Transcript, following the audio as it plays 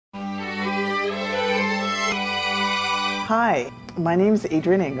Hi, my name is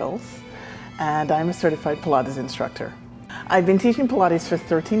Adriene Ingalls, and I'm a certified Pilates instructor. I've been teaching Pilates for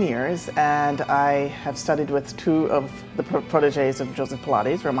 13 years, and I have studied with two of the proteges of Joseph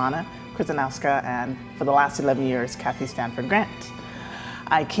Pilates, Romana Krzyzanowska, and for the last 11 years, Kathy Stanford Grant.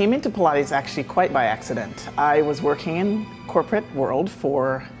 I came into Pilates actually quite by accident. I was working in corporate world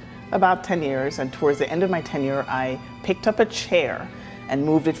for about 10 years, and towards the end of my tenure, I picked up a chair and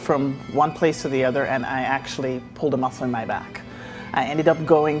moved it from one place to the other, and I actually pulled a muscle in my back. I ended up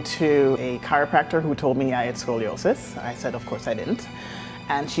going to a chiropractor who told me I had scoliosis. I said, of course I didn't.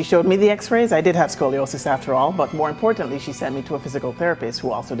 And she showed me the x-rays. I did have scoliosis after all, but more importantly, she sent me to a physical therapist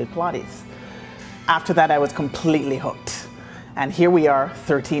who also did Pilates. After that, I was completely hooked. And here we are,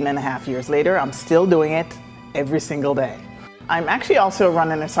 13 and a half years later. I'm still doing it every single day. I'm actually also a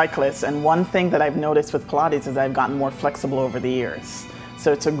runner and a cyclist, and one thing that I've noticed with Pilates is I've gotten more flexible over the years.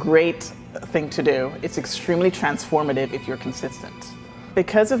 So it's a great thing to do. It's extremely transformative if you're consistent.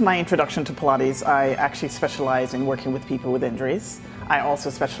 Because of my introduction to Pilates, I actually specialize in working with people with injuries. I also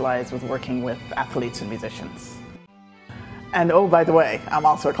specialize with working with athletes and musicians. And oh, by the way, I'm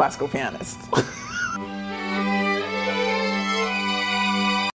also a classical pianist.